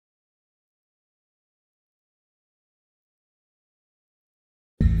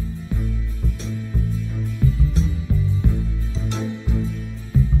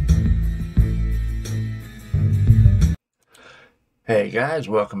Hey guys,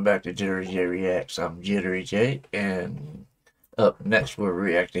 welcome back to Jittery-Jay Reacts. I'm Jittery-Jay, and up next we're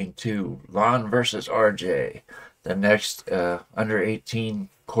reacting to LON versus Arjey, the next under 18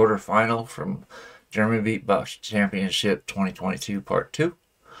 quarterfinal from Germany Beatbox Championship 2022 Part 2.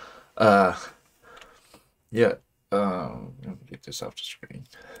 Let me get this off the screen.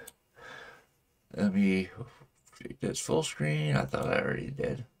 Let me get this full screen. I thought I already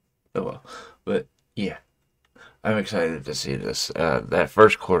did. Oh well, but yeah. I'm excited to see this. That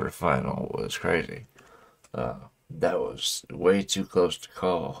first quarterfinal was crazy. That was way too close to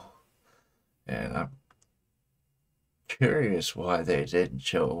call. And I'm curious why they didn't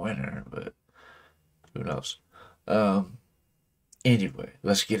show a winner, but who knows. Anyway,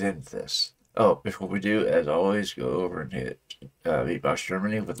 let's get into this. Oh, before we do, as always, go over and hit Beatbox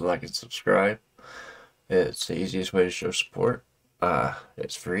Germany with a like and subscribe. It's the easiest way to show support.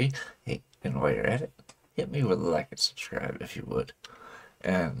 It's free. Hey, and while you're at it, hit me with a like and subscribe if you would.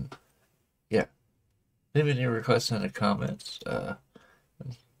 And yeah, leave any requests in the comments.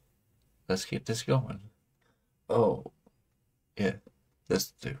 Let's get this going. Oh, yeah,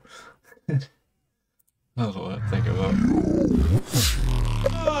 this too. That's what I think about.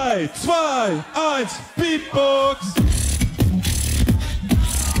 3, 2, 1, Beatbox!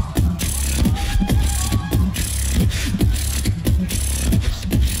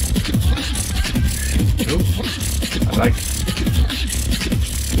 I like it.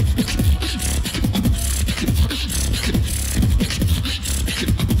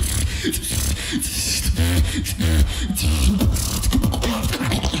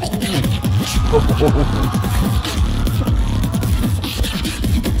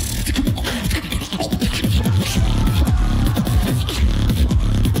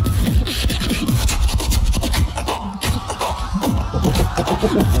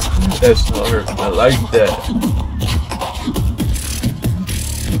 That's smart. I like that.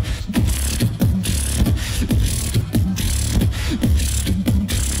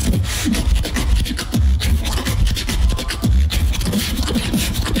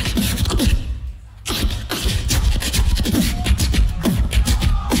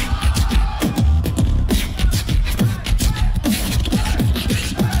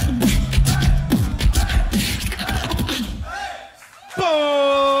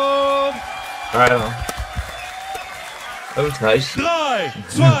 Right on. That was nice. 3,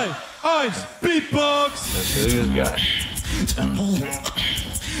 2, 1, Beatbox! Let's see this guy.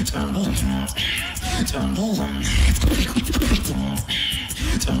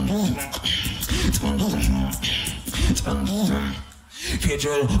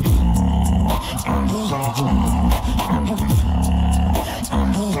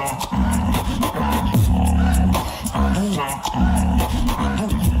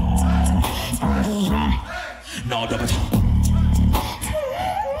 No, double.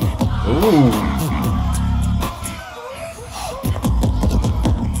 Ooh.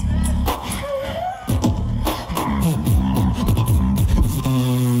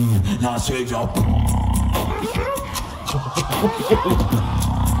 Now shake up.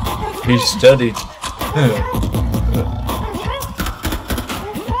 He studied.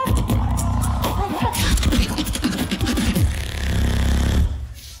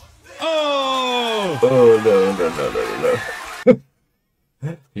 Oh no.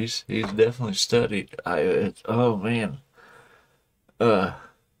 He's definitely studied. Oh man.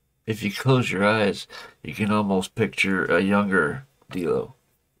 If you close your eyes, you can almost picture a younger Dilo.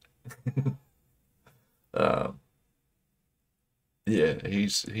 Yeah,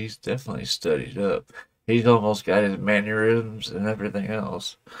 he's definitely studied up. He's almost got his mannerisms and everything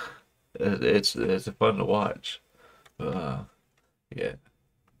else. It's fun to watch. Yeah.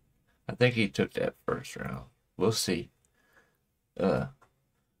 I think he took that first round. We'll see.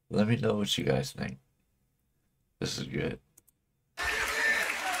 Let me know what you guys think. This is good.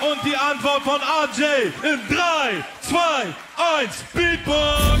 Und die Antwort von Arjey in 3, 2, 1,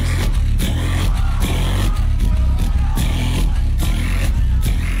 Beatbox!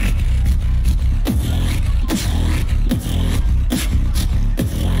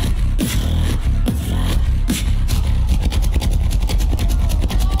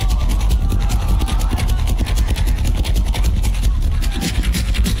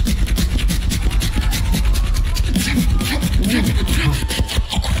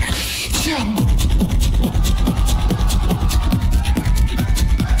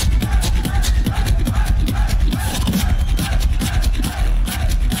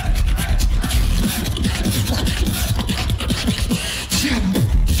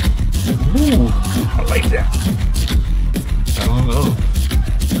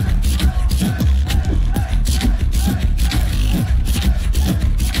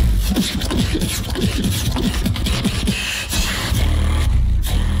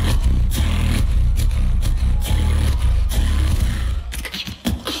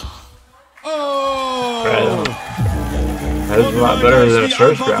 lot better than the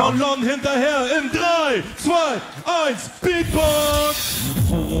first Antwort von round. LON hinterher in 3, 2, 1, Beatbox!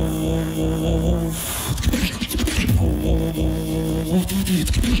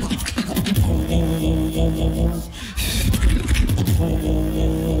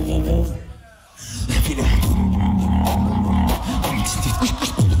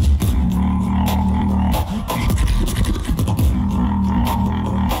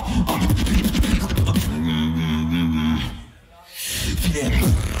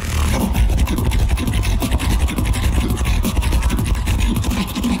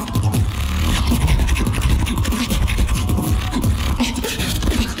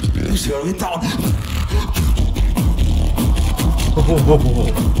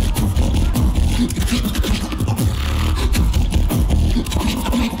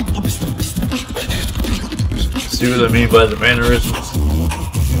 See what I mean by the mannerisms?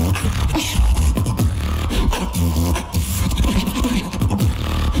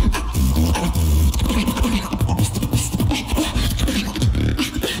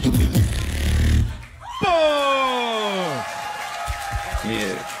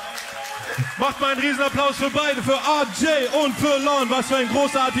 Yeah. Macht mal einen Riesenapplaus für beide, für Arjey und für LON. Was für ein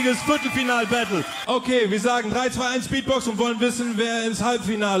großartiges Viertelfinal-Battle. Okay, wir sagen 3, 2, 1 Beatbox und wollen wissen, wer ins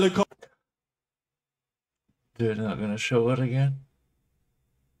Halbfinale kommt. They're not gonna show it again?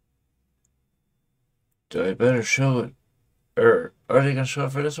 I better show it. Or are they gonna show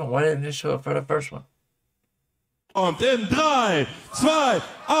it for this one? Why didn't they show it for the first one? Und in 3, 2,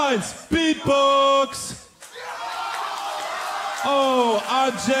 1 Beatbox! Oh,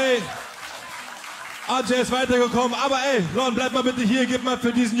 Arjey ist weitergekommen, aber ey, LON, bleib mal bitte hier, gib mal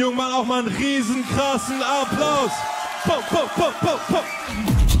für diesen jungen Mann auch mal einen riesen krassen Applaus. Po, po, po, po, po.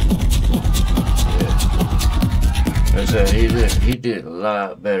 I said he did a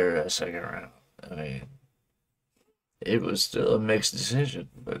lot better that second round. I mean, it was still a mixed decision,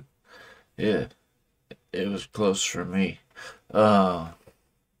 but yeah, it was close for me. I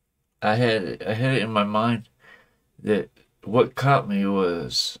had it in my mind that what caught me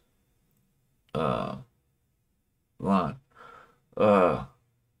was LON.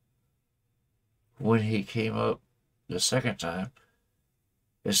 When he came up the second time,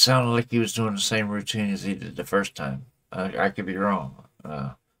 it sounded like he was doing the same routine as he did the first time. I could be wrong.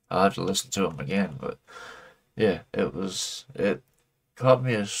 I'll have to listen to him again, but yeah, it caught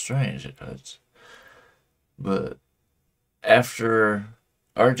me as strange. But after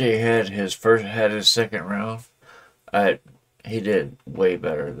Arjey had his second round, he did way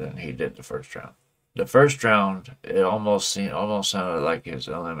better than he did the first round. The first round, it almost sounded like his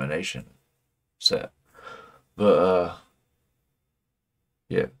elimination set. But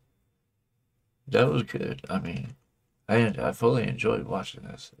yeah, that was good. I mean, I fully enjoyed watching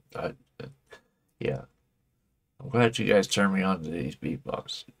this. Yeah, I'm glad you guys turned me on to these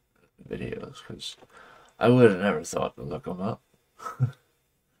beatbox videos, because I would have never thought to look them up.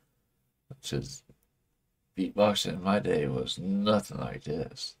 Just beatboxing in my day was nothing like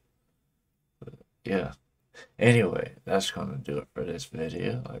this. But yeah. Anyway, that's going to do it for this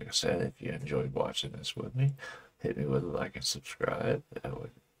video. Like I said, if you enjoyed watching this with me, hit me with a like and subscribe. I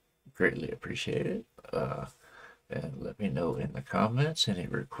would greatly appreciate it. And let me know in the comments any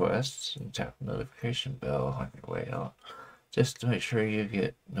requests, and tap the notification bell on your way out, just to make sure you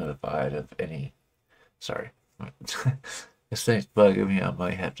get notified of any. Sorry, this thing's bugging me. I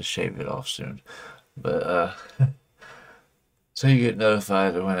might have to shave it off soon, but so you get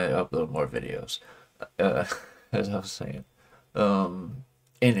notified when I upload more videos. As I was saying.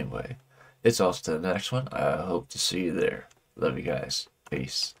 Anyway, it's off to the next one. I hope to see you there. Love you guys.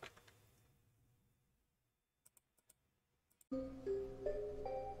 Peace.